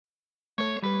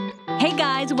Hey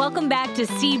guys, welcome back to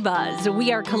CBuzz.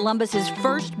 We are Columbus's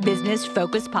first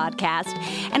business-focused podcast,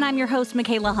 and I'm your host,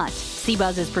 Michaela Hunt.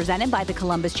 CBuzz is presented by the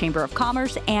Columbus Chamber of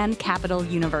Commerce and Capital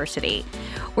University.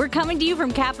 We're coming to you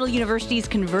from Capital University's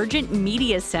Convergent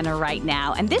Media Center right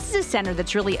now, and this is a center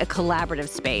that's really a collaborative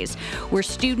space where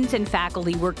students and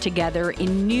faculty work together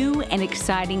in new and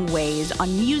exciting ways on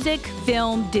music,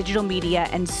 film, digital media,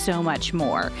 and so much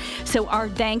more. So our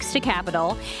thanks to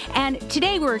Capital. And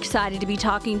today we're excited to be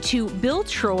talking to Bill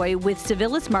Troy with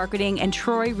Civilis Marketing and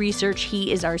Troy Research.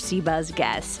 He is our CBuzz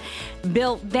guest.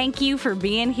 Bill, thank you for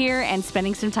being here and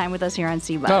spending some time with us here on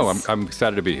CBuzz. No, I'm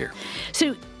excited to be here.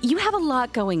 So you have a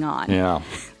lot going on. Yeah.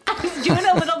 I was doing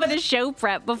a little bit of show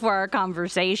prep before our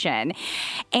conversation.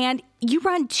 And you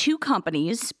run two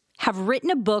companies, have written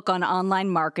a book on online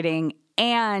marketing,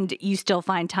 and you still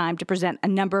find time to present a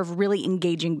number of really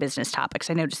engaging business topics.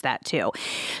 I noticed that too.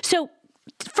 So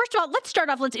first of all, let's start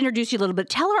off. Let's introduce you a little bit.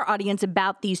 Tell our audience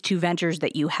about these two ventures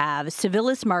that you have,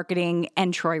 Civilis Marketing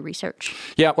and Troy Research.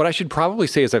 Yeah, what I should probably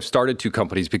say is I've started two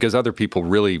companies because other people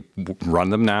really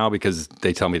run them now because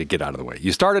they tell me to get out of the way.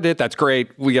 You started it, that's great.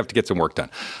 We have to get some work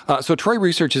done. So Troy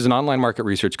Research is an online market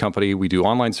research company. We do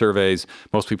online surveys.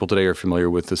 Most people today are familiar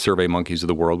with the Survey Monkeys of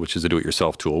the world, which is a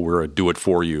do-it-yourself tool. We're a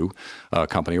do-it-for-you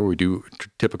company where we do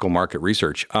typical market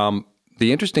research.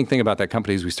 The interesting thing about that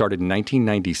company is we started in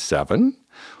 1997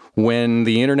 when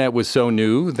the internet was so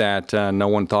new that no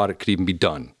one thought it could even be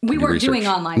done. We weren't doing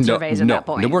online surveys at that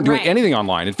point. No, we weren't doing anything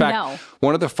online. In fact, No.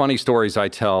 One of the funny stories I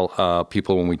tell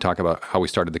people when we talk about how we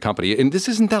started the company, and this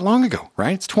isn't that long ago,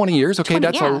 right? It's 20 years. Okay,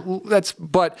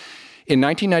 but in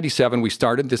 1997, we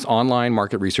started this online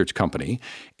market research company.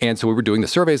 And so we were doing the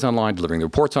surveys online, delivering the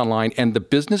reports online, and the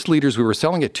business leaders we were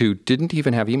selling it to didn't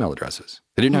even have email addresses.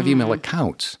 They didn't have email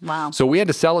accounts. Wow. So we had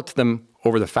to sell it to them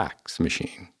over the fax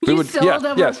machine. Sold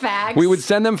over fax? We would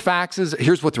send them faxes.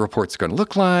 Here's what the report's going to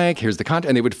look like. Here's the content.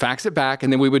 And they would fax it back.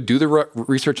 And then we would do the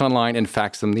research online and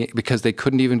fax them because they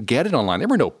couldn't even get it online. There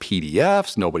were no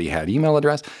PDFs. Nobody had email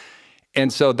address.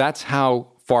 And so that's how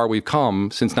far we've come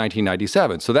since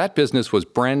 1997. So that business was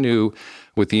brand new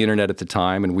with the internet at the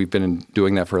time, and we've been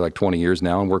doing that for like 20 years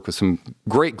now and worked with some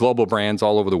great global brands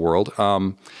all over the world.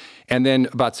 And then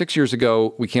about 6 years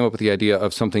ago, we came up with the idea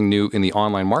of something new in the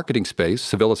online marketing space,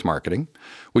 Civilis Marketing,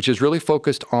 which is really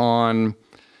focused on,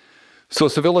 so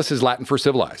Civilis is Latin for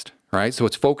civilized, right? So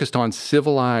it's focused on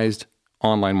civilized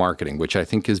online marketing, which I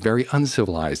think is very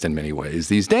uncivilized in many ways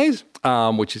these days,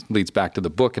 which leads back to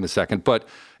the book in a second. But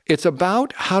it's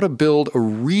about how to build a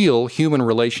real human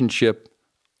relationship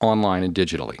online and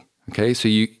digitally. Okay, so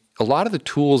a lot of the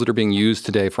tools that are being used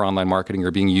today for online marketing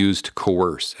are being used to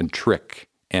coerce and trick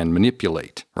and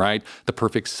manipulate, right? The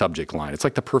perfect subject line. It's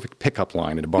like the perfect pickup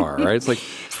line at a bar, right? It's like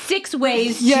 6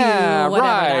 ways to whatever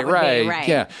that would be, right?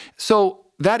 Yeah. So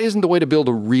that isn't the way to build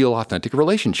a real authentic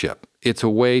relationship. It's a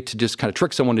way to just kind of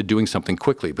trick someone to doing something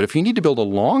quickly. But if you need to build a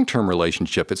long-term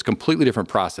relationship, it's a completely different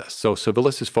process. So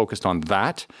Civilis is focused on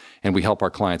that, and we help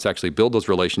our clients actually build those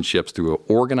relationships through an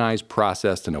organized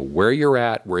process to know where you're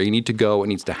at, where you need to go, what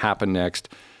needs to happen next,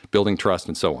 building trust,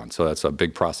 and so on. So that's a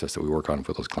big process that we work on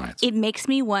for those clients. It makes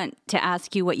me want to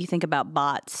ask you what you think about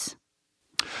bots.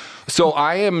 So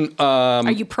I am.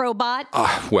 Are you pro bot?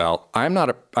 Well, I'm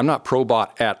not pro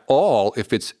bot at all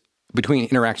if it's between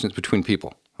interactions between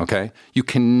people. Okay,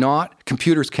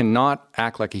 computers cannot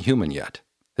act like a human yet.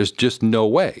 There's just no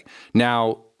way.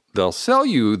 Now they'll sell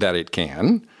you that it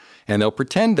can, and they'll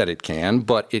pretend that it can,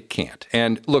 but it can't.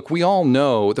 And look, we all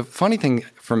know. The funny thing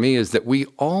for me is that we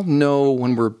all know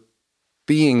when we're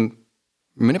being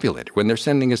manipulated, when they're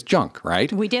sending us junk,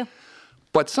 right? We do.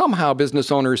 But somehow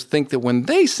business owners think that when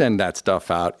they send that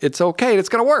stuff out, it's okay, it's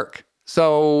going to work.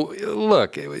 So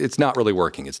look, it's not really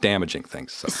working. It's damaging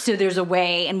things. So there's a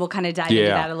way, and we'll kind of dive into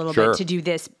that a little bit, to do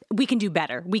this. We can do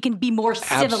better. We can be more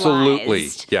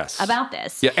civilized about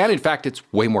this. Yeah, and in fact, it's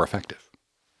way more effective.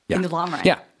 Yeah. In the long run.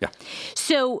 Yeah.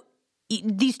 So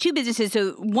these two businesses,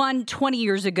 so one 20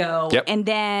 years ago, and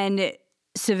then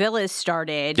Civilis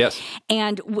started. Yes.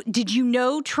 And did you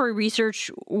know Troy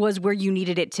Research was where you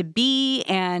needed it to be,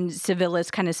 and Civilis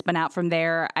kind of spun out from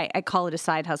there? I call it a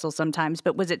side hustle sometimes,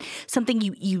 but was it something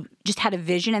you just had a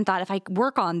vision and thought, if I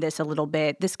work on this a little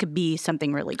bit, this could be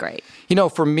something really great? You know,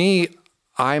 for me,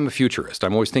 I'm a futurist.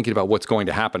 I'm always thinking about what's going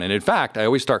to happen. And in fact, I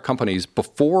always start companies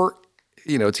before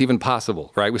it's even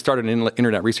possible, right? We started an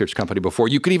internet research company before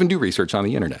you could even do research on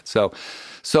the internet. So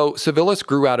Civilis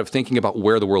grew out of thinking about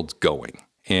where the world's going.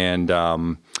 And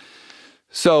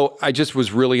so I just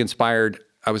was really inspired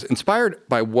I was inspired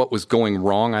by what was going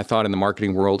wrong, I thought, in the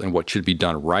marketing world and what should be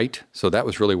done right. So that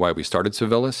was really why we started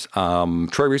Civilis.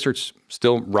 Troy Research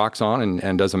still rocks on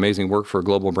and does amazing work for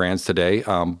global brands today.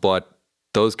 But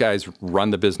those guys run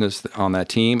the business on that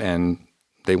team, and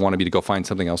they wanted me to go find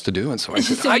something else to do. And so I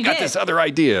said, I got this other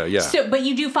idea. Yeah. So, but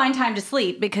you do find time to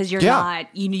sleep because you're not,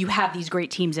 you have these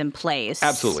great teams in place.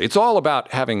 Absolutely. It's all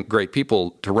about having great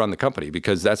people to run the company,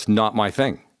 because that's not my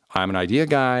thing. I'm an idea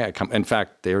guy. In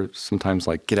fact, they're sometimes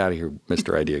like, get out of here,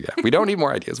 Mr. Idea Guy. We don't need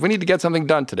more ideas. We need to get something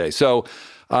done today. So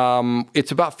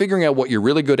it's about figuring out what you're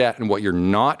really good at and what you're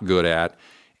not good at,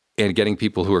 and getting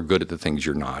people who are good at the things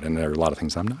you're not. And there are a lot of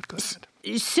things I'm not good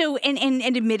at. So, and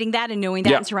admitting that and knowing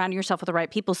that and surrounding yourself with the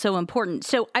right people is so important.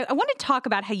 So I want to talk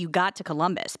about how you got to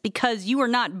Columbus, because you were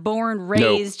not born,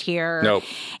 raised here. Nope.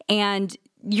 And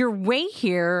your way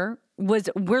here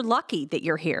we're lucky that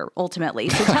you're here ultimately.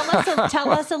 So tell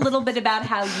us a little bit about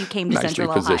how you came to Central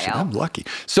Ohio. I'm lucky.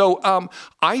 So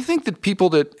I think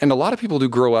that and a lot of people do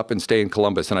grow up and stay in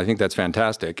Columbus, and I think that's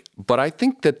fantastic. But I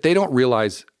think that they don't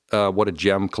realize what a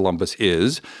gem Columbus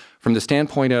is, from the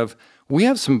standpoint of, we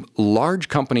have some large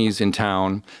companies in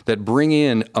town that bring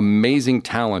in amazing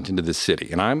talent into the city,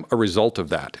 and I'm a result of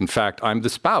that. In fact, I'm the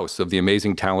spouse of the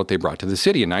amazing talent they brought to the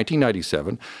city. In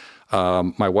 1997,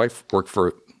 my wife worked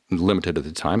for Limited at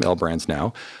the time, L Brands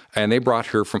now, and they brought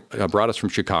us from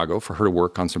Chicago for her to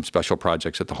work on some special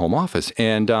projects at the home office.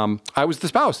 And I was the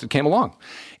spouse that came along.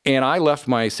 And I left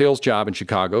my sales job in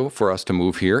Chicago for us to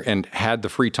move here, and had the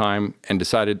free time and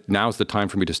decided now's the time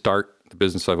for me to start the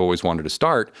business I've always wanted to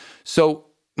start. So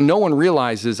no one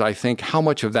realizes, I think, how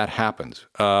much of that happens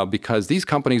because these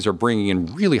companies are bringing in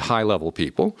really high-level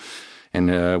people. And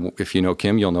if you know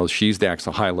Kim, you'll know she's the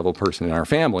actual high-level person in our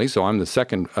family. So I'm the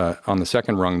second on the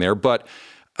second rung there. But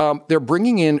they're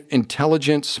bringing in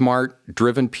intelligent, smart,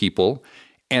 driven people.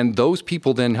 And those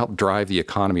people then help drive the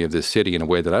economy of this city in a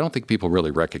way that I don't think people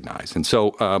really recognize. And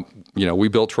so, we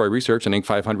built Troy Research, an Inc.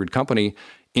 500 company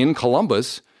in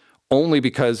Columbus, only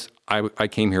because I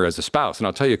came here as a spouse. And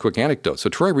I'll tell you a quick anecdote. So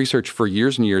Troy Research, for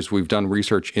years and years, we've done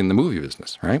research in the movie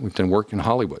business, right? We've done work in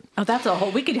Hollywood.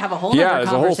 Oh, we could have a whole other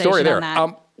conversation there's a whole story there.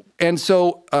 On that. And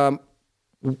so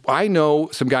I know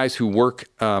some guys who work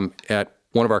at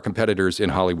one of our competitors in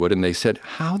Hollywood, and they said,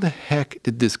 how the heck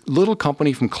did this little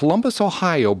company from Columbus,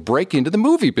 Ohio, break into the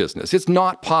movie business? It's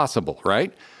not possible,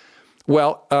 right?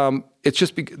 Well, it's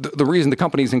just the reason the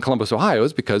company's in Columbus, Ohio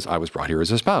is because I was brought here as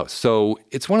a spouse. So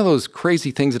it's one of those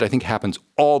crazy things that I think happens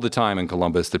all the time in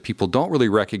Columbus that people don't really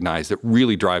recognize, that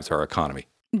really drives our economy.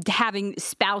 Having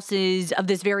spouses of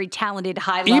this very talented,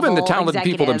 high-level Even the talented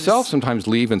people executives. themselves sometimes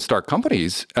leave and start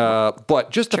companies. But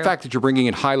just the fact that you're bringing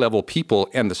in high-level people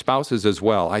and the spouses as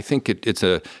well, I think it's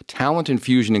a talent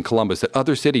infusion in Columbus that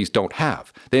other cities don't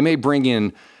have. They may bring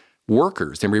in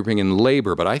workers, they may bring in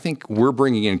labor, but I think we're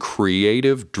bringing in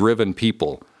creative, driven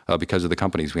people because of the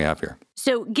companies we have here.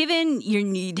 So given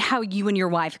how you and your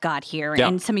wife got here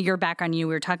and some of your background, we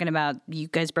were talking about you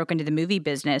guys broke into the movie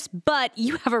business, but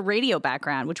you have a radio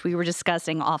background, which we were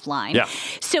discussing offline. Yeah.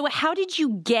 So how did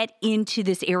you get into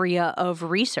this area of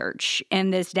research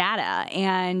and this data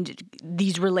and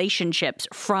these relationships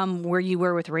from where you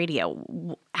were with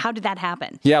radio? How did that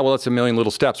happen? Yeah, well, it's a million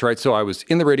little steps, right? So I was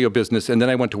in the radio business, and then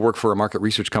I went to work for a market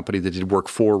research company that did work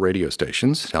for radio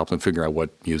stations to help them figure out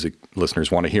what music listeners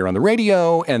want to hear on the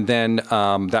radio. And then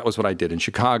that was what I did in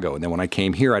Chicago. And then when I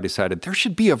came here, I decided there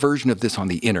should be a version of this on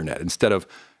the internet instead of,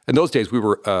 in those days, it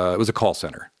was a call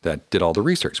center that did all the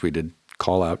research. We did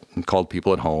call out and called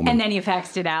people at home. And then you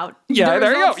faxed it out. Yeah,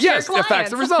 there you go. Yes, faxed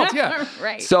the results. Yeah.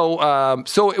 Right.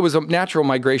 So it was a natural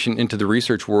migration into the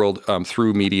research world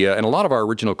through media. And a lot of our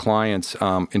original clients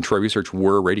in Troy Research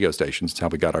were radio stations. That's how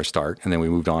we got our start. And then we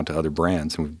moved on to other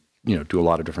brands and we do a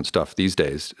lot of different stuff these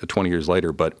days, 20 years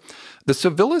later. But the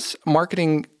Civilis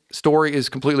Marketing story is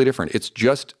completely different. It's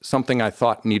just something I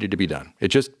thought needed to be done. It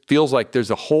just feels like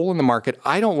there's a hole in the market.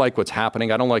 I don't like what's happening.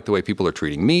 I don't like the way people are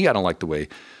treating me. I don't like the way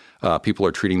people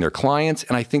are treating their clients.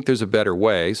 And I think there's a better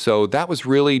way. So that was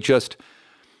really just,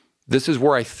 this is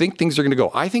where I think things are going to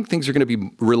go. I think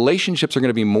relationships are going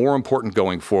to be more important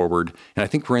going forward. And I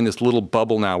think we're in this little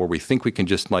bubble now where we think we can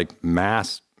just like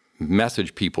mass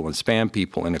message people and spam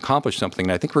people and accomplish something.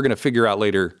 And I think we're going to figure out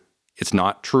later it's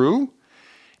not true.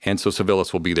 And so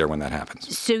Civilis will be there when that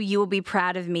happens. So you will be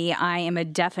proud of me. I am a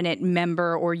definite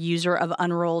member or user of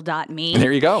unroll.me.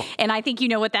 There you go. And I think you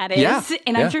know what that is. Yeah.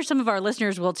 And I'm sure some of our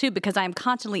listeners will too, because I'm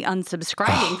constantly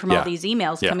unsubscribing from all these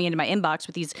emails coming into my inbox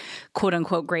with these quote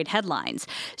unquote great headlines.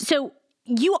 So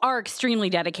You are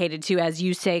extremely dedicated to, as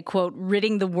you say, quote,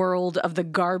 ridding the world of the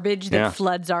garbage that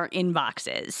floods our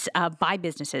inboxes by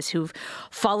businesses who've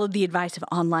followed the advice of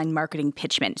online marketing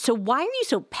pitchmen. So why are you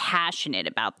so passionate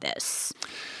about this?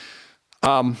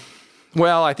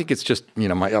 Well, I think it's just,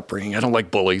 my upbringing. I don't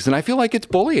like bullies, and I feel like it's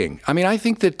bullying. I mean, I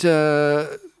think that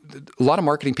a lot of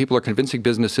marketing people are convincing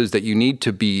businesses that you need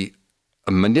to be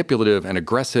manipulative and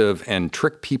aggressive and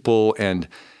trick people, and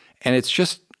it's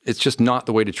just not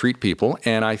the way to treat people,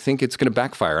 and I think it's going to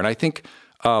backfire. And I think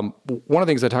one of the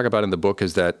things I talk about in the book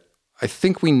is that I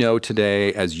think we know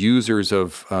today as users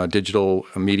of digital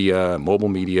media, mobile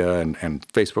media, and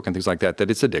Facebook and things like that,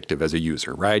 that it's addictive as a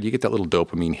user, right? You get that little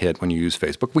dopamine hit when you use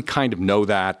Facebook. We kind of know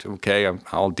that. Okay,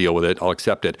 I'll deal with it. I'll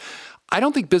accept it. I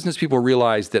don't think business people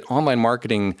realize that online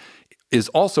marketing is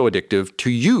also addictive to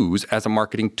use as a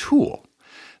marketing tool.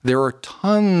 There are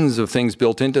tons of things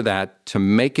built into that to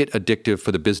make it addictive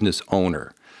for the business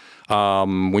owner.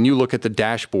 When you look at the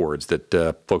dashboards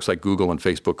that folks like Google and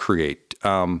Facebook create,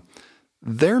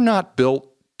 they're not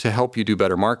built to help you do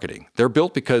better marketing. They're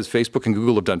built because Facebook and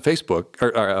Google have done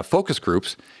focus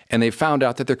groups, and they found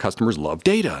out that their customers love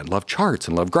data and love charts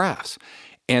and love graphs.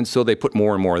 And so they put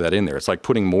more and more of that in there. It's like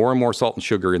putting more and more salt and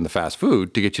sugar in the fast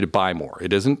food to get you to buy more.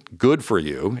 It isn't good for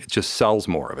you. It just sells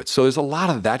more of it. So there's a lot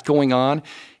of that going on.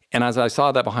 And as I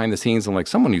saw that behind the scenes, I'm like,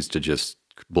 someone needs to just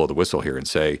blow the whistle here and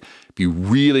say, be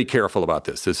really careful about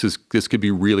this. This could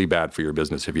be really bad for your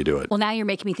business if you do it. Well, now you're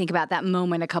making me think about that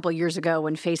moment a couple of years ago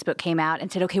when Facebook came out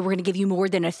and said, okay, we're going to give you more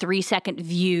than a 3-second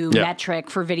view metric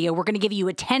for video. We're going to give you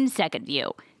a 10-second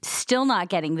view. Still not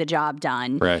getting the job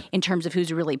done in terms of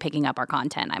who's really picking up our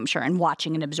content, I'm sure, and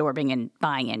watching and absorbing and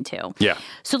buying into. Yeah.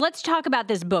 So let's talk about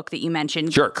this book that you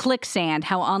mentioned, Sure. ClickSand,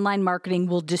 How Online Marketing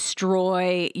Will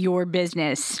Destroy Your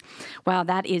Business. Wow,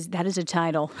 that is a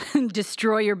title.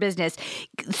 Destroy your business.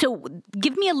 So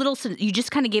give me a little, you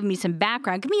just kind of gave me some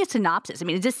background. Give me a synopsis. I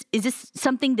mean, is this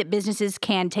something that businesses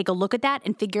can take a look at that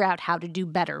and figure out how to do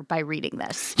better by reading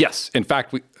this? Yes. In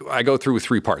fact, I go through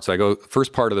 3 parts.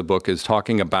 First part of the book is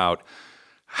talking about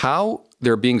how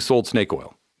they're being sold snake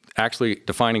oil, actually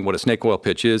defining what a snake oil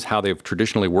pitch is, how they've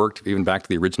traditionally worked, even back to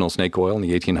the original snake oil in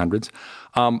the 1800s.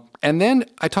 And then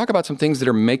I talk about some things that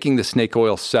are making the snake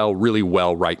oil sell really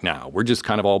well right now. We're just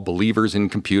kind of all believers in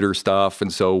computer stuff,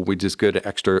 and so we just get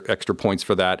extra points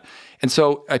for that. And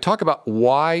so I talk about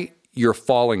why you're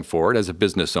falling for it as a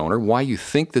business owner, why you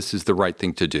think this is the right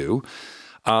thing to do,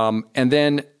 and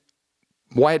then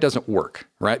why it doesn't work,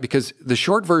 right? Because the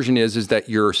short version is that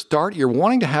you're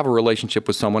wanting to have a relationship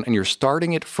with someone and you're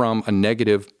starting it from a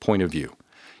negative point of view.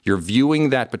 You're viewing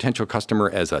that potential customer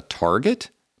as a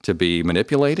target to be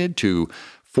manipulated, to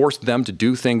force them to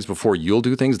do things before you'll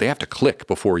do things. They have to click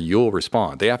before you'll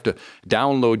respond. They have to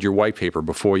download your white paper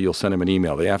before you'll send them an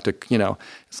email. They have to,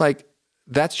 it's like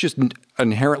that's just an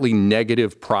inherently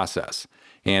negative process.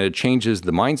 And it changes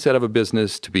the mindset of a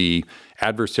business to be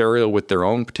adversarial with their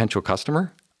own potential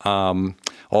customer.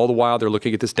 All the while they're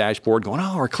looking at this dashboard going,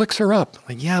 oh, our clicks are up.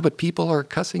 Like, yeah, but people are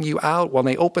cussing you out when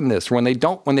they open this, or when they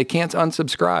can't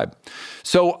unsubscribe.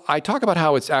 So I talk about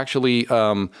how it's actually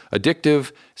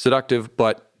addictive, seductive,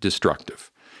 but destructive.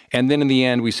 And then in the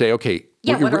end, we say, okay,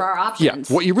 what are our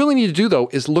options? Yeah, what you really need to do, though,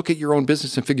 is look at your own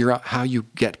business and figure out how you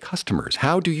get customers.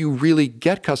 How do you really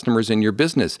get customers in your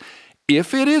business?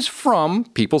 If it is from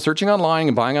people searching online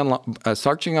and buying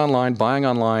online, buying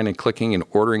online and clicking and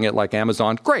ordering it like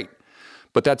Amazon, great.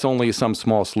 But that's only some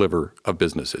small sliver of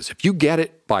businesses. If you get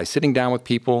it by sitting down with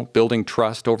people, building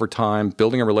trust over time,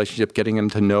 building a relationship, getting them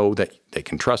to know that they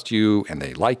can trust you and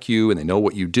they like you and they know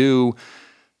what you do,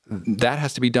 that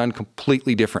has to be done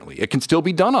completely differently. It can still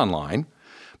be done online,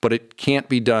 but it can't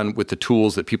be done with the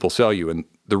tools that people sell you. And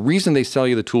the reason they sell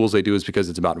you the tools they do is because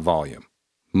it's about volume.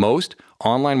 Most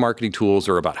online marketing tools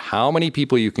are about how many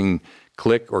people you can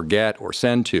click or get or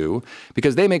send to,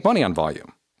 because they make money on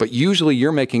volume. But usually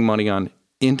you're making money on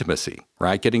intimacy,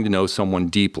 right? Getting to know someone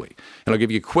deeply. And I'll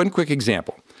give you a quick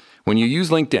example. When you use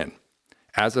LinkedIn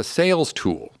as a sales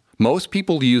tool, most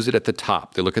people use it at the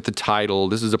top. They look at the title.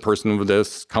 This is a person with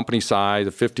this company size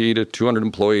of 50 to 200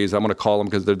 employees. I'm going to call them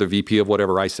because they're the VP of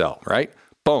whatever I sell, right?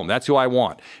 Boom, that's who I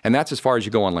want. And that's as far as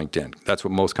you go on LinkedIn. That's what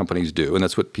most companies do, and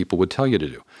that's what people would tell you to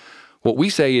do. What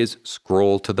we say is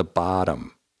scroll to the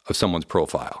bottom of someone's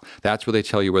profile. That's where they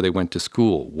tell you where they went to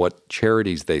school, what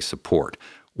charities they support,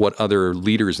 what other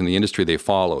leaders in the industry they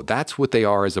follow. That's what they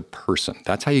are as a person.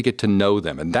 That's how you get to know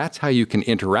them, and that's how you can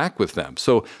interact with them.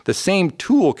 So the same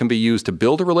tool can be used to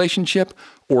build a relationship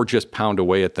or just pound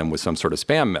away at them with some sort of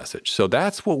spam message. So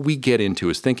that's what we get into,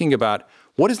 is thinking about,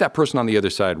 what does that person on the other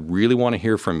side really want to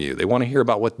hear from you? They want to hear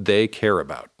about what they care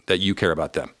about, that you care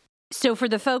about them. So for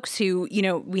the folks who,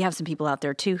 we have some people out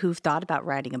there too who've thought about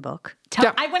writing a book.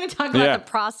 I want to talk about the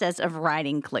process of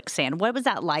writing ClickSand. What was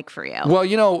that like for you?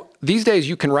 Well, these days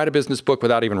you can write a business book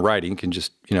without even writing. You can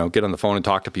just, get on the phone and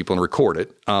talk to people and record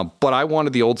it. But I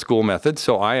wanted the old school method,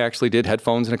 so I actually did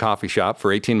headphones in a coffee shop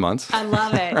for 18 months. I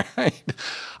love it. Right?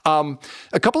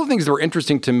 A couple of things that were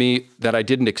interesting to me that I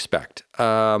didn't expect.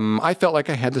 I felt like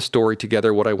I had the story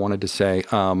together, what I wanted to say.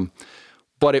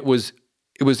 But it was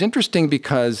interesting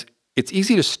because it's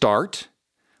easy to start,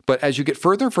 but as you get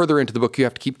further and further into the book, you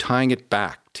have to keep tying it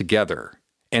back together.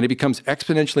 And it becomes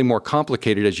exponentially more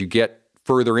complicated as you get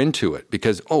further into it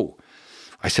because,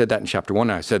 I said that in chapter 1,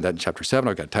 I said that in chapter 7,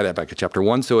 I've got to tie that back to chapter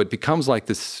 1. So it becomes like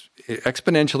this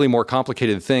exponentially more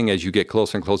complicated thing as you get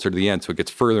closer and closer to the end. So it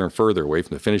gets further and further away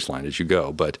from the finish line as you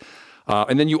go. But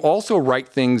and then you also write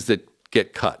things that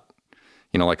get cut,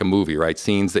 like a movie, right?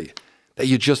 Scenes that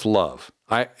you just love.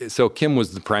 So Kim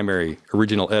was the primary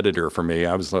original editor for me.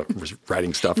 I was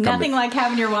writing stuff. Nothing like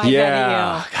having your wife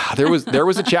edit you. There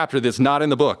was a chapter that's not in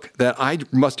the book that I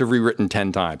must have rewritten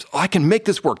 10 times. I can make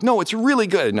this work. No, it's really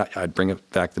good. And I'd bring it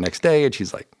back the next day, and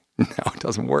she's like, no, it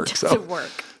doesn't work.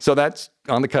 So that's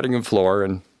on the cutting room floor,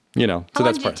 and How so long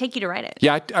that's did it take you to write it?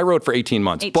 Yeah, I wrote for 18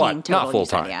 months, but total, not full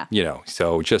time.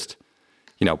 So just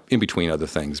in between other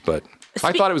things, but.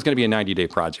 I thought it was going to be a 90-day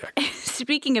project.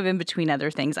 Speaking of in between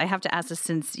other things, I have to ask this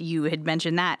since you had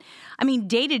mentioned that. I mean,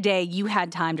 day to day, you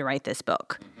had time to write this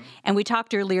book. Mm-hmm. And we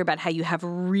talked earlier about how you have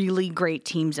really great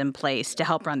teams in place to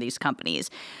help run these companies.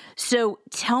 So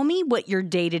tell me what your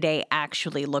day to day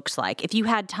actually looks like. If you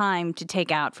had time to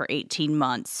take out for 18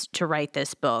 months to write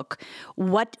this book,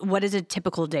 what does a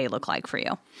typical day look like for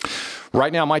you?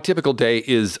 Right now, my typical day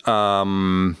is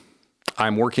I'm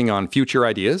working on future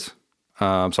ideas.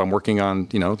 So I'm working on,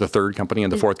 the third company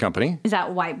and the fourth company. Is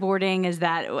that whiteboarding? Is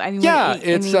that, what is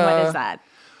that?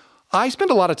 I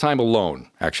spend a lot of time alone,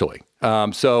 actually.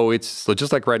 So it's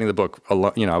just like writing the book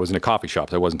alone. I was in a coffee shop.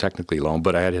 So I wasn't technically alone,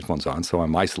 but I had headphones on, so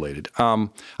I'm isolated.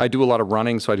 I do a lot of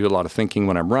running, so I do a lot of thinking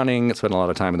when I'm running. I spend a lot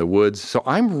of time in the woods. So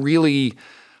I'm really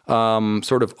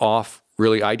sort of off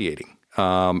really ideating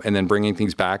and then bringing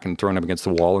things back and throwing them against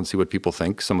the wall and see what people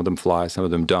think. Some of them fly, some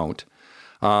of them don't.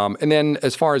 And then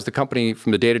as far as the company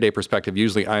from the day-to-day perspective,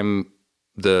 usually I'm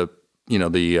the need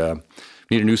a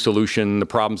new solution, the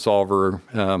problem solver.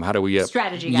 How do we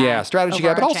strategy guy? Yeah, strategy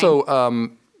guy. But also,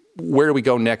 where do we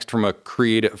go next from a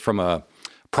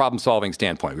problem-solving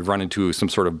standpoint? We've run into some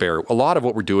sort of barrier. A lot of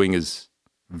what we're doing is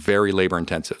very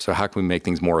labor-intensive. So how can we make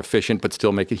things more efficient but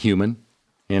still make it human?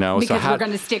 Because we're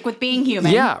going to stick with being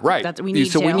human. Yeah, right. That's what we need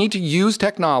So we need to use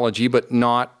technology, but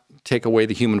not take away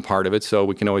the human part of it, so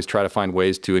we can always try to find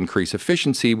ways to increase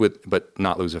efficiency but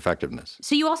not lose effectiveness.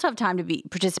 So you also have time to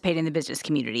participate in the business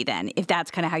community then, if that's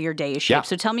kind of how your day is shaped. Yeah.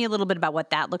 So tell me a little bit about what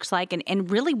that looks like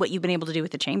and really what you've been able to do with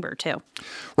the Chamber too.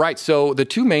 Right. So the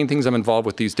two main things I'm involved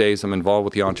with these days, I'm involved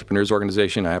with the Entrepreneurs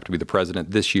Organization. I have to be the president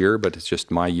this year, but it's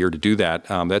just my year to do that.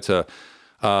 That's a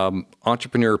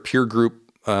entrepreneur peer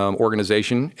group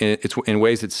organization. It's in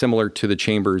ways it's similar to the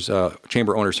Chamber's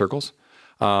Chamber owner circles.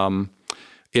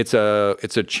 It's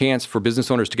a chance for business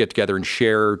owners to get together and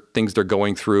share things they're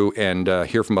going through and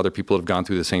hear from other people that have gone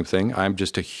through the same thing. I'm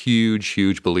just a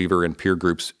huge believer in peer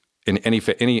groups in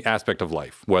any aspect of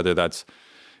life, whether that's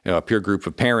a peer group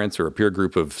of parents or a peer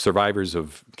group of survivors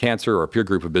of cancer or a peer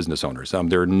group of business owners.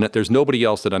 There's nobody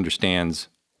else that understands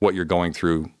what you're going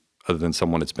through other than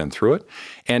someone that's been through it,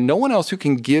 and no one else who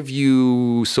can give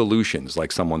you solutions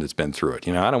like someone that's been through it.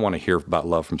 I don't want to hear about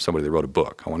love from somebody that wrote a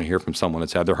book. I want to hear from someone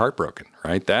that's had their heart broken,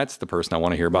 right? That's the person I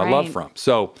want to hear about love from.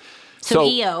 So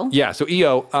EO. Yeah, so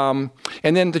EO.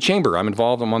 And then the Chamber. I'm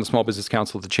involved. I'm on the Small Business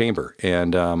Council of the Chamber,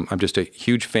 and I'm just a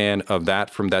huge fan of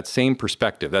that from that same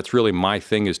perspective. That's really my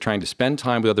thing, is trying to spend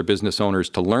time with other business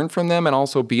owners to learn from them and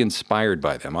also be inspired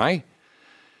by them. I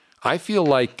feel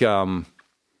like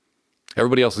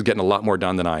everybody else is getting a lot more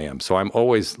done than I am. So I'm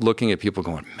always looking at people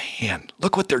going, man,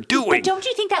 look what they're doing. But don't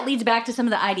you think that leads back to some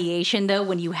of the ideation, though,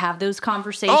 when you have those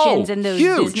conversations in those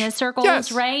business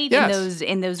circles, right? Yes.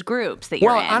 In those groups that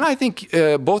you're in. Well, and I think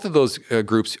both of those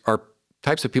groups are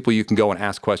types of people you can go and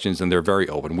ask questions, and they're very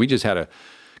open. We just had a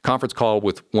conference call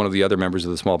with one of the other members of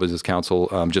the Small Business Council,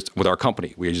 just with our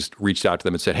company. We just reached out to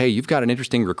them and said, hey, you've got an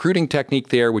interesting recruiting technique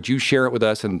there. Would you share it with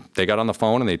us? And they got on the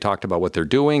phone and they talked about what they're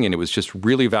doing. And it was just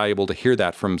really valuable to hear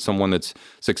that from someone that's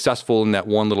successful in that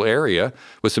one little area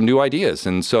with some new ideas.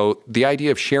 And so the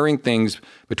idea of sharing things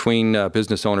between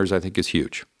business owners, I think, is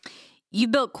huge. You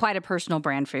built quite a personal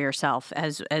brand for yourself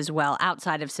as well,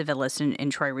 outside of Civilis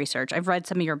and Troy Research. I've read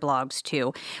some of your blogs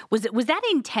too. Was that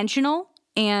intentional?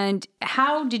 And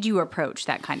how did you approach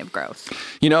that kind of growth?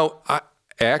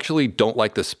 I actually don't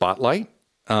like the spotlight,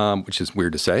 which is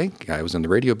weird to say. I was in the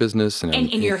radio business. And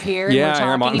you're here, and we're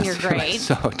talking, and you're great.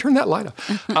 So turn that light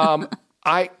off.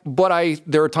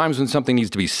 There are times when something needs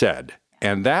to be said.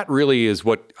 And that really is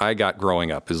what I got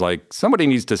growing up, is like somebody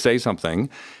needs to say something,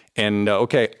 and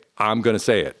okay, I'm going to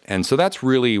say it. And so that's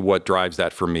really what drives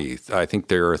that for me. I think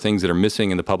there are things that are missing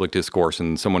in the public discourse,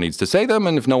 and someone needs to say them,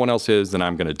 and if no one else is, then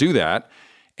I'm going to do that.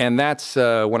 And that's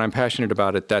when I'm passionate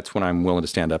about it, that's when I'm willing to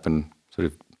stand up and sort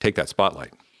of take that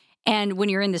spotlight. And when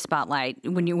you're in the spotlight,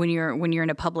 when you're in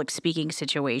a public speaking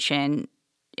situation,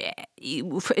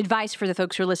 advice for the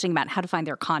folks who are listening about how to find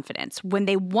their confidence when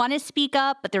they want to speak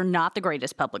up, but they're not the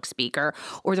greatest public speaker,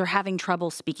 or they're having trouble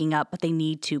speaking up, but they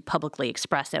need to publicly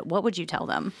express it. What would you tell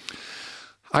them?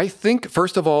 I think,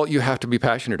 first of all, you have to be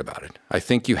passionate about it. I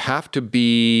think it has to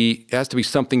be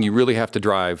something you really have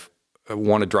to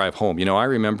want to drive home. You know, I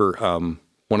remember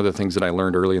one of the things that I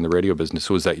learned early in the radio business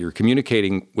was that you're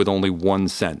communicating with only one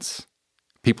sense.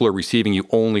 People are receiving you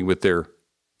only with their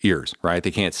ears, right?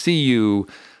 They can't see you.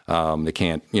 They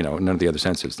can't, none of the other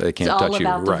senses. They can't touch you. It's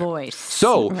all about the voice.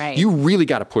 So you really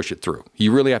got to push it through.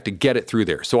 You really have to get it through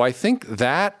there. So I think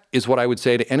that is what I would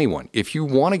say to anyone. If you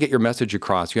want to get your message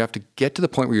across, you have to get to the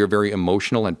point where you're very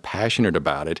emotional and passionate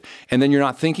about it. And then you're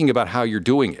not thinking about how you're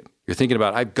doing it. You're thinking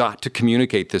about, I've got to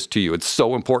communicate this to you. It's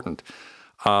so important.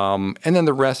 And then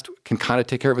the rest can kind of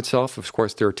take care of itself. Of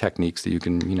course, there are techniques that you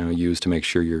can, use to make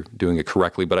sure you're doing it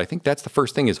correctly. But I think that's the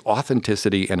first thing, is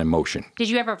authenticity and emotion. Did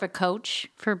you ever have a coach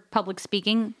for public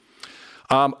speaking?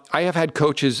 I have had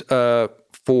coaches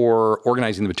for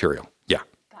organizing the material. Yeah.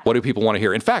 What do people want to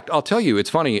hear? In fact, I'll tell you,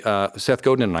 it's funny. Seth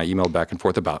Godin and I emailed back and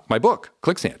forth about my book,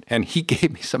 Clicksand. And he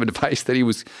gave me some advice that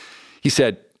he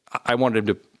said, I wanted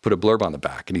him to put a blurb on the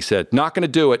back. And he said, not going to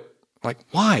do it. I'm like,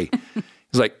 why?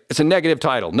 He's like, it's a negative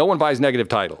title. No one buys negative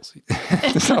titles.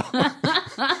 That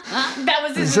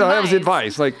was his advice. So that was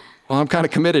advice. Like, well, I'm kind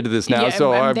of committed to this now.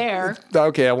 So I'm there.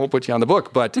 Okay, I won't put you on the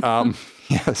book. But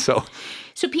so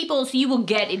you will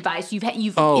get advice. You've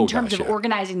in terms of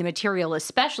organizing the material,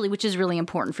 especially, which is really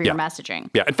important for your messaging.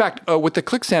 Yeah. In fact, with the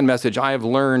Clicksand message, I have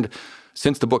learned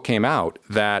since the book came out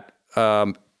that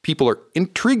people are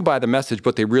intrigued by the message,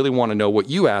 but they really want to know what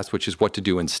you asked, which is what to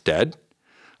do instead.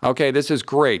 Okay, this is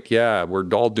great. Yeah, we're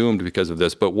all doomed because of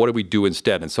this, but what do we do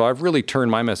instead? And so I've really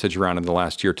turned my message around in the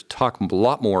last year to talk a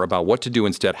lot more about what to do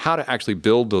instead, how to actually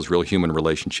build those real human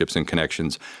relationships and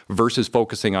connections versus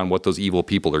focusing on what those evil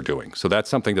people are doing. So that's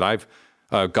something that I've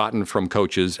gotten from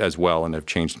coaches as well, and have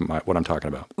changed what I'm talking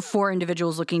about. For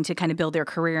individuals looking to kind of build their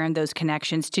career and those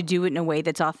connections, to do it in a way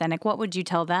that's authentic, what would you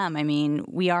tell them? I mean,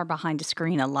 we are behind a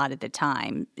screen a lot of the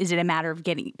time. Is it a matter of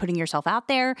putting yourself out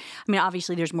there? I mean,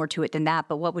 obviously there's more to it than that,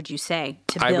 but what would you say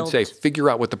to build? I would say figure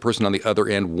out what the person on the other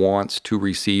end wants to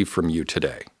receive from you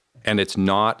today. And it's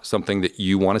not something that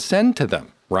you want to send to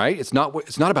them, right? It's not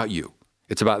about you.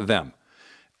 It's about them.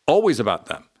 Always about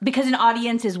them. Because an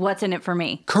audience is what's in it for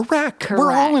me. Correct.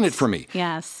 We're all in it for me.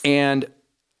 Yes. And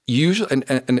usually,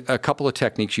 and a couple of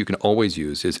techniques you can always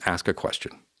use is ask a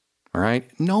question. All right?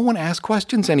 No one asks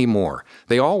questions anymore.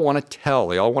 They all want to tell.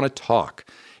 They all want to talk.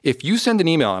 If you send an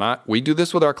email, and we do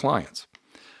this with our clients,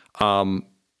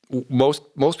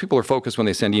 most people are focused when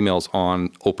they send emails on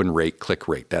open rate, click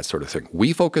rate, that sort of thing.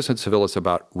 We focus at Civilis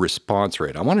about response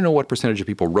rate. I want to know what percentage of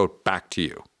people wrote back to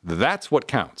you. That's what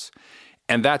counts.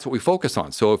 And that's what we focus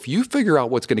on. So if you figure out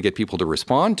what's going to get people to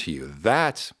respond to you,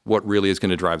 that's what really is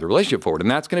going to drive the relationship forward.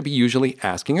 And that's going to be usually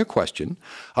asking a question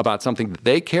about something that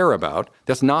they care about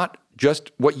that's not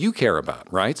just what you care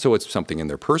about, right? So it's something in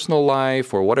their personal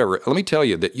life or whatever. Let me tell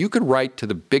you that you could write to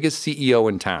the biggest CEO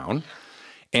in town,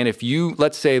 and if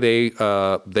let's say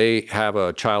they have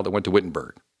a child that went to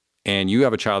Wittenberg, and you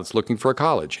have a child that's looking for a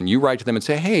college, and you write to them and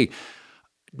say, hey,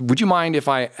 would you mind if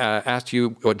I asked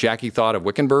you what Jackie thought of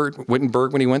Wittenberg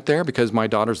when he went there? Because my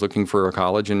daughter's looking for a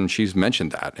college and she's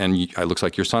mentioned that. And it looks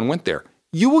like your son went there.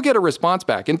 You will get a response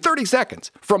back in 30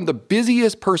 seconds from the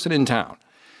busiest person in town.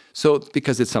 So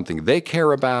because it's something they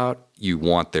care about, you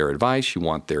want their advice, you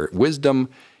want their wisdom.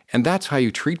 And that's how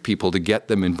you treat people to get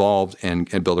them involved and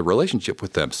build a relationship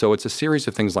with them. So it's a series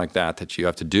of things like that you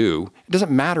have to do. It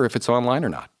doesn't matter if it's online or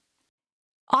not.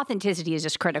 Authenticity is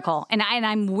just critical. And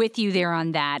I'm with you there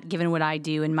on that, given what I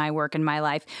do in my work and my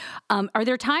life. Are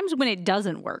there times when it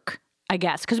doesn't work, I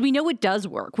guess? Because we know it does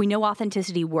work. We know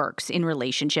authenticity works in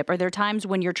relationship. Are there times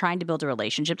when you're trying to build a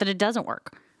relationship that it doesn't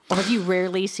work? Or have you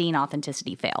rarely seen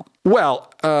authenticity fail?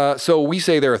 Well, so we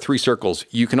say there are 3 circles.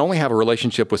 You can only have a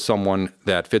relationship with someone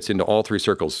that fits into all 3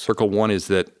 circles. Circle 1 is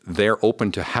that they're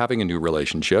open to having a new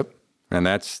relationship. And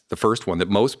that's the first one that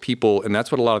most people, and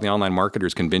that's what a lot of the online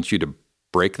marketers convince you to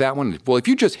break that one? Well, if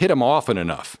you just hit them often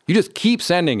enough, you just keep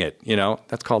sending it,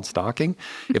 that's called stalking.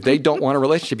 If they don't want a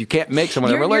relationship, you can't make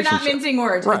someone a relationship. You're not mincing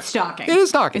words. Right. It's stalking. It is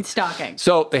stalking. It's stalking.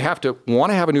 So they have to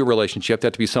want to have a new relationship. They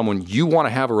have to be someone you want to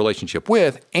have a relationship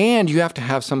with, and you have to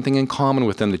have something in common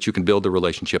with them that you can build the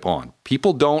relationship on.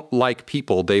 People don't like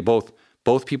people. They both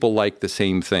people like the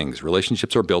same things.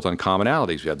 Relationships are built on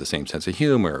commonalities. We have the same sense of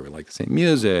humor. We like the same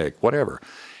music, whatever.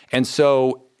 And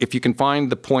so if you can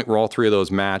find the point where all three of those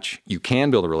match, you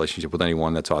can build a relationship with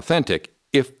anyone that's authentic.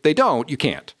 If they don't, you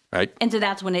can't, right? And so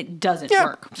that's when it doesn't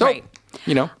work, so, right?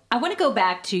 I want to go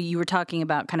back to, you were talking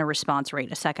about kind of response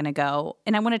rate a second ago,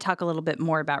 and I want to talk a little bit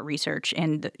more about research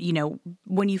and,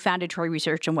 when you founded Troy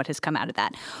Research and what has come out of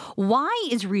that. Why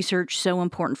is research so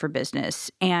important for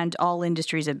business and all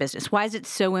industries of business? Why is it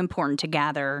so important to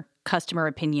gather customer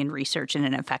opinion research in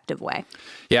an effective way?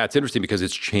 Yeah, it's interesting because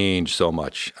it's changed so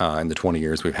much in the 20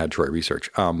 years we've had Troy Research.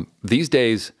 These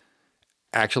days,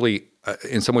 actually,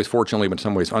 in some ways fortunately, but in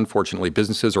some ways unfortunately,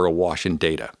 businesses are awash in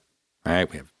data,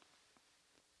 right? We have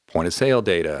point of sale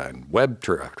data and web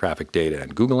traffic data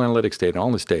and Google Analytics data and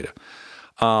all this data.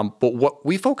 But what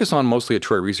we focus on mostly at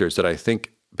Troy Research that I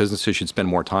think businesses should spend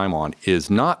more time on is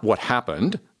not what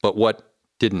happened, but what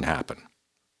didn't happen.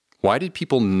 Why did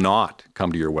people not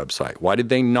come to your website? Why did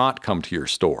they not come to your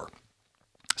store?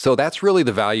 So that's really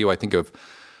the value, I think, of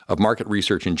market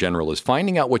research in general, is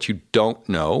finding out what you don't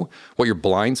know, what your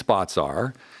blind spots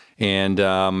are. And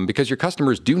because your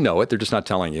customers do know it, they're just not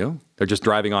telling you. They're just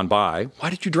driving on by. Why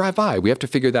did you drive by? We have to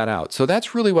figure that out. So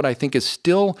that's really what I think is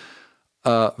still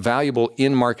valuable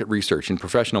in market research, in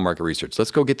professional market research.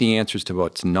 Let's go get the answers to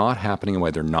what's not happening and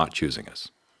why they're not choosing us.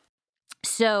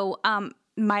 So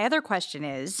my other question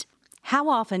is, how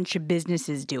often should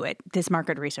businesses do it, this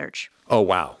market research? Oh,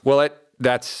 wow. Well,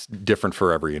 that's different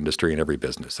for every industry and every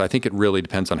business. I think it really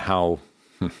depends on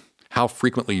how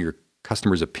frequently your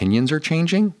customers' opinions are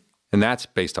changing. And that's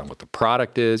based on what the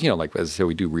product is. Like as I say,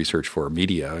 we do research for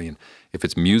media. And if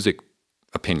it's music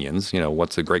opinions,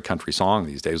 what's a great country song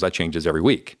these days? That changes every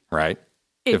week, right?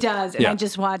 It does. And I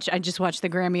just watched the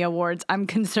Grammy Awards. I'm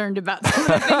concerned about some of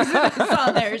the things that I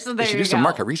saw there. So there you should go. Do some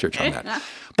market research on that.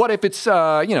 But if it's,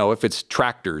 if it's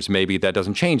tractors, maybe that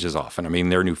doesn't change as often. I mean,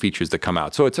 there are new features that come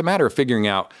out. So it's a matter of figuring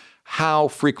out how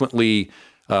frequently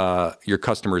your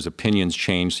customers' opinions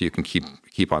change so you can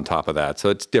keep on top of that. So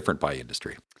it's different by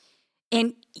industry.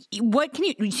 And what can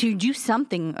you do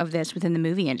something of this within the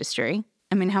movie industry?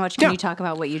 I mean, how much can you talk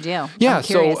about what you do? Yeah,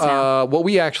 so what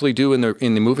we actually do in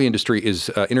the movie industry is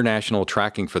international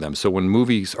tracking for them. So when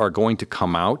movies are going to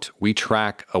come out, we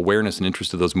track awareness and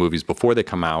interest of those movies before they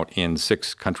come out in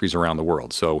 6 countries around the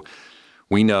world. So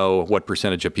we know what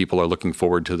percentage of people are looking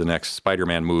forward to the next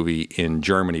Spider-Man movie in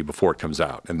Germany before it comes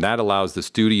out. And that allows the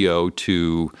studio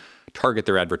to target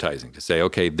their advertising, to say,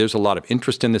 okay, there's a lot of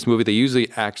interest in this movie. They usually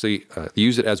actually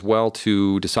use it as well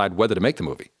to decide whether to make the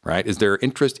movie, right? Is there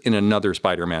interest in another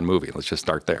Spider-Man movie? Let's just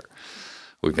start there.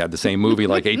 We've had the same movie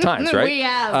like 8 times, right? We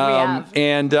have.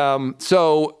 And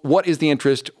so what is the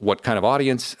interest? What kind of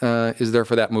audience is there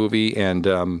for that movie? And,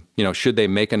 should they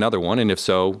make another one? And if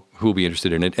so, who will be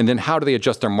interested in it? And then how do they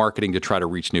adjust their marketing to try to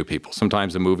reach new people?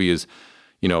 Sometimes the movie is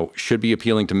should be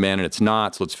appealing to men and it's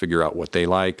not. So let's figure out what they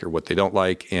like or what they don't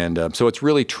like. And so it's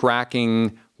really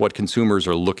tracking what consumers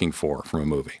are looking for from a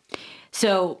movie.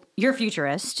 So you're a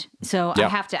futurist. So I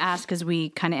have to ask, as we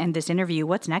kind of end this interview,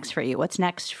 what's next for you? What's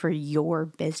next for your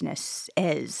business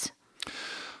is?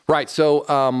 Right. So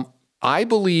I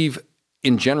believe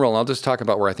in general, I'll just talk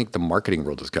about where I think the marketing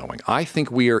world is going. I think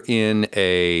we are in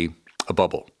a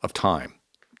bubble of time.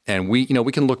 And we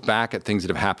can look back at things that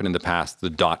have happened in the past,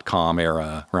 the .com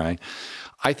era, right?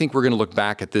 I think we're going to look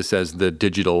back at this as the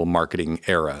digital marketing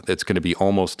era. That's going to be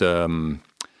almost,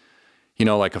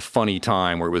 like a funny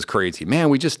time where it was crazy. Man,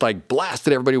 we just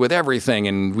blasted everybody with everything,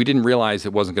 and we didn't realize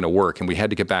it wasn't going to work, and we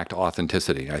had to get back to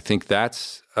authenticity. I think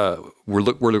that's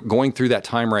we're going through that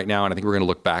time right now, and I think we're going to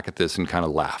look back at this and kind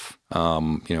of laugh. We're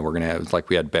going to have, it's like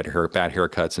we had bad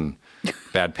haircuts and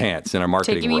bad pants in our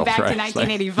marketing Taking world. Taking me back right? to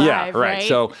 1985, yeah, right.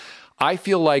 So I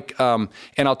feel like, and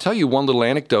I'll tell you one little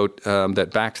anecdote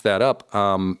that backs that up.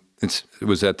 It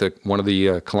was at one of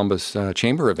the Columbus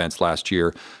Chamber events last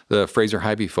year. The Fraser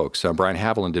Hybee folks, Brian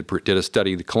Haviland did a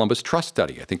study, the Columbus Trust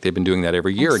Study. I think they've been doing that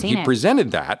every year. And he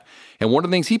presented that. And one of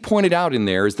the things he pointed out in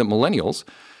there is that millennials,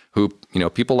 who,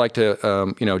 people like to,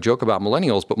 joke about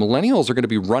millennials, but millennials are going to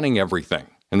be running everything.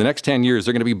 In the next 10 years,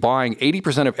 they're going to be buying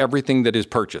 80% of everything that is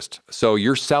purchased. So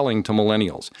you're selling to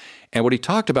millennials. And what he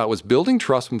talked about was building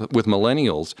trust with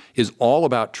millennials is all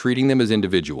about treating them as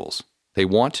individuals. They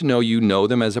want to know you know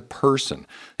them as a person.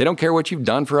 They don't care what you've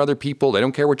done for other people. They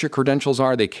don't care what your credentials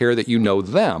are. They care that you know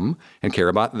them and care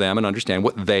about them and understand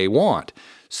what they want.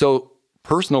 So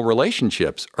personal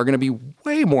relationships are going to be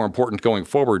way more important going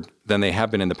forward than they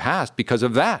have been in the past because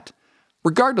of that,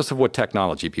 regardless of what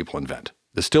technology people invent.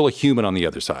 There's still a human on the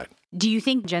other side. Do you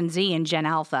think Gen Z and Gen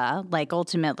Alpha, like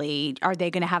ultimately, are they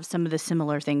going to have some of the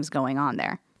similar things going on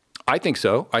there? I think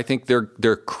so. I think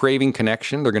they're craving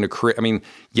connection. They're going to create. I mean,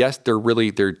 yes, they're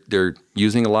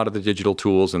using a lot of the digital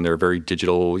tools and they're very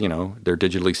digital. They're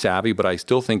digitally savvy. But I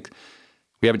still think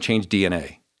we haven't changed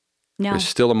DNA. No. There's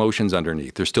still emotions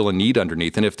underneath. There's still a need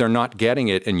underneath. And if they're not getting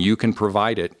it, and you can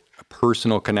provide it, a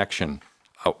personal connection,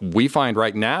 we find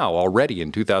right now already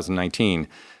in 2019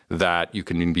 that you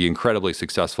can be incredibly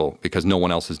successful because no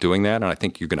one else is doing that. And I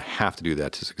think you're going to have to do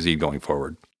that to succeed going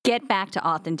forward. Get back to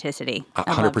authenticity.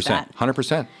 100%.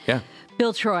 100%. Yeah.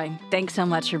 Bill Troy, thanks so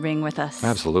much for being with us.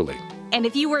 Absolutely. And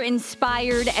if you were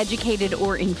inspired, educated,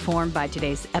 or informed by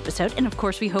today's episode, and of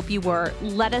course we hope you were,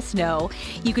 let us know.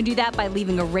 You can do that by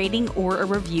leaving a rating or a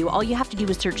review. All you have to do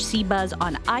is search CBuzz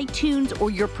on iTunes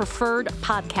or your preferred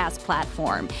podcast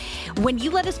platform. When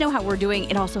you let us know how we're doing,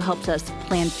 it also helps us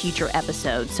plan future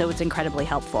episodes, so it's incredibly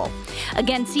helpful.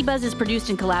 Again, CBuzz is produced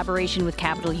in collaboration with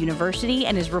Capital University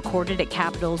and is recorded at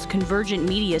Capital's Convergent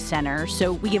Media Center,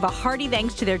 so we give a hearty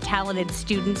thanks to their talented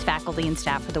students, faculty, and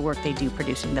staff for the work they do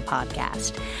producing the podcast.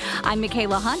 I'm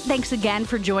Michaela Hunt. Thanks again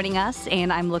for joining us,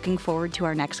 and I'm looking forward to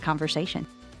our next conversation.